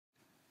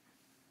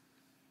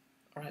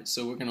Alright,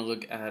 so we're going to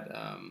look at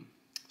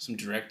some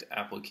direct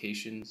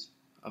applications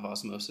of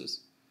osmosis.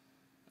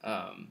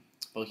 We're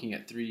looking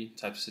at three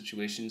types of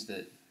situations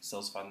that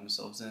cells find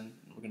themselves in.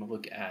 We're going to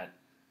look at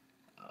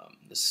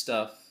the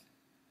stuff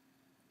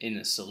in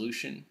a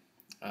solution,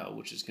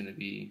 which is going to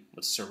be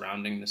what's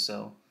surrounding the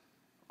cell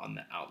on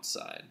the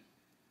outside.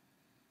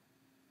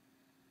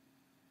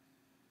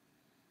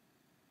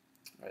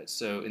 Alright,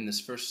 so in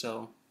this first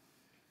cell,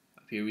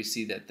 up here we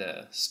see that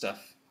the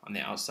stuff on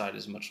the outside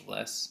is much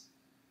less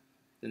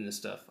than the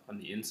stuff on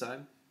the inside.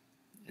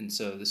 And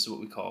so this is what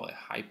we call a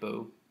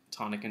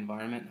hypotonic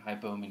environment,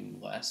 hypo meaning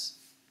less.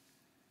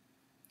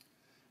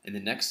 In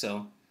the next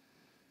cell,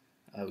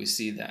 we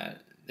see that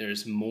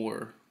there's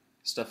more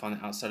stuff on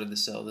the outside of the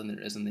cell than there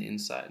is on the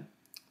inside.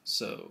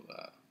 So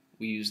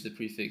we use the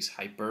prefix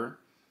hyper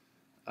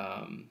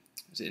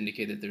to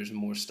indicate that there's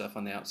more stuff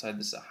on the outside.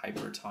 This is a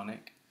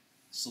hypertonic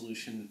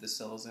solution that the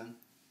cell is in.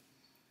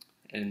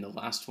 And in the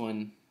last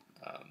one,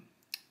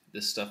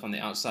 this stuff on the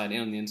outside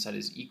and on the inside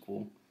is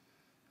equal,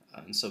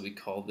 and so we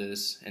call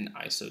this an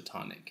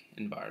isotonic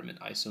environment,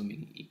 iso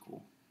meaning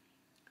equal.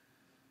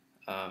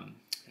 And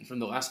from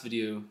the last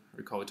video,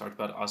 recall we talked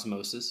about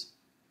osmosis,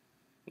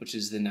 which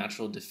is the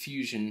natural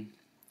diffusion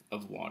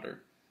of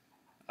water.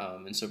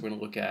 And so we're going to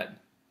look at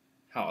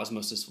how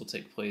osmosis will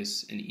take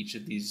place in each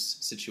of these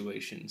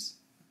situations.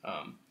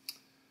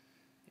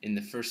 In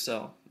the first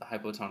cell, the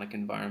hypotonic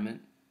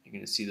environment, you're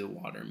going to see the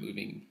water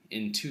moving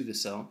into the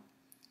cell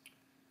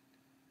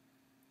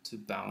to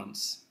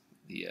balance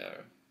the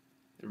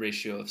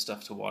ratio of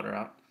stuff to water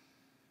out.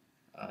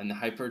 In the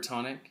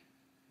hypertonic,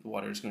 the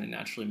water is going to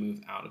naturally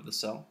move out of the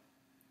cell.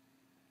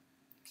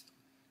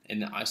 In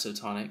the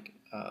isotonic,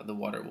 the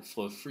water will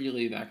flow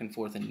freely back and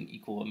forth in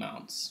equal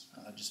amounts,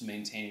 just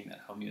maintaining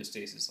that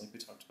homeostasis like we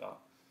talked about,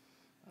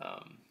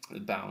 the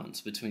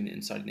balance between the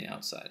inside and the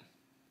outside.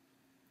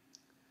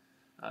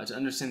 To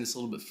understand this a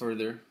little bit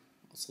further,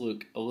 let's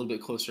look a little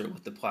bit closer at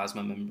what the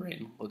plasma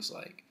membrane looks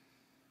like.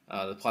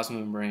 The plasma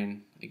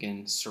membrane,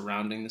 again,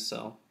 surrounding the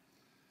cell,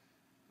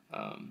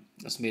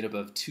 it's made up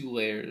of two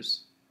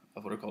layers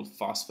of what are called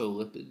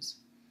phospholipids.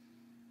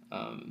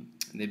 And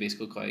they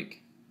basically look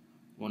like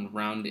one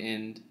round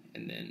end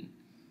and then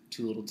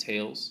two little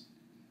tails.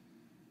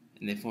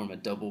 And they form a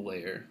double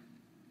layer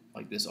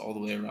like this all the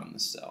way around the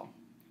cell.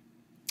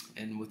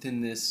 And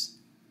within this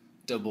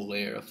double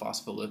layer of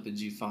phospholipids,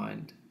 you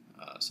find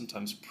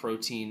sometimes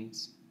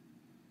proteins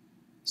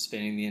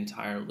spanning the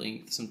entire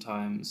length,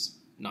 sometimes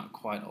not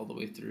quite all the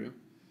way through.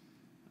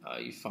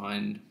 You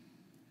find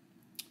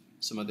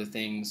some other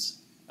things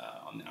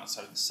on the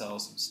outside of the cell,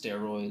 some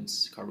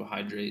steroids,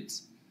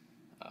 carbohydrates,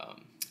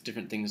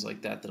 different things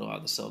like that that allow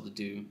the cell to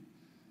do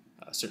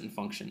certain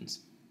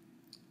functions.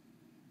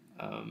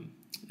 And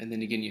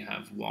then again, you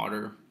have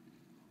water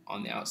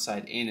on the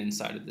outside and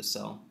inside of the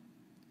cell,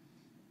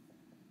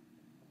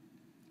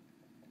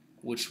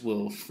 which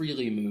will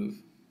freely move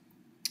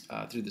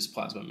through this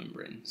plasma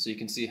membrane. So you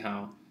can see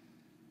how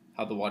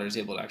the water is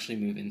able to actually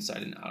move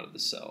inside and out of the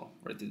cell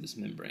right through this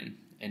membrane.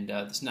 And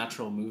this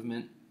natural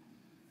movement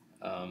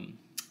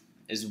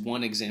is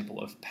one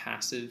example of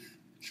passive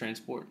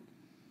transport,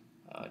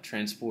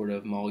 transport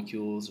of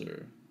molecules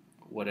or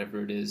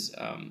whatever it is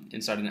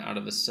inside and out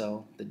of a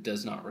cell that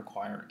does not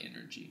require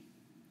energy.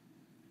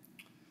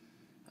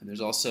 And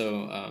there's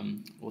also,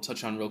 we'll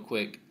touch on real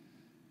quick,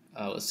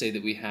 let's say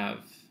that we have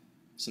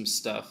some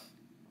stuff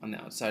on the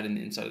outside and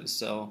the inside of the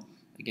cell,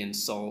 again,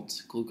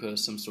 salt,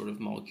 glucose, some sort of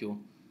molecule.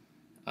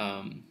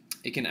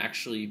 It can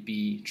actually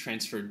be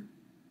transferred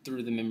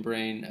through the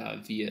membrane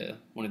via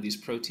one of these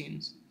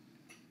proteins.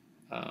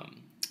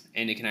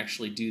 And it can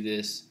actually do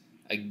this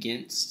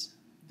against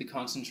the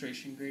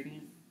concentration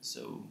gradient.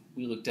 So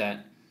we looked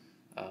at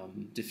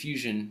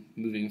diffusion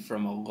moving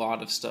from a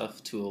lot of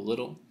stuff to a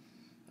little.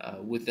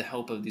 With the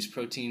help of these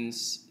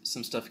proteins,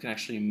 some stuff can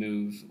actually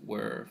move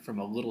from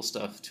a little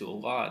stuff to a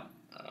lot.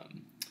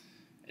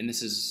 And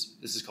this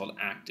is called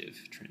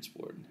active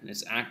transport. And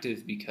it's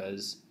active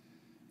because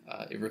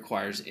it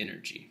requires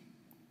energy.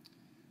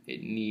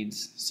 It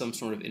needs some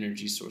sort of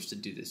energy source to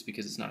do this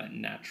because it's not a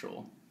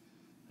natural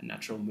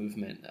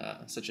movement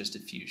such as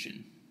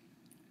diffusion.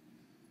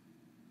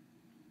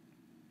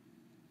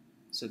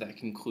 So that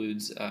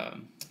concludes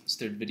this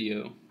third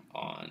video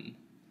on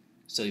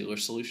cellular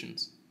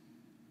solutions.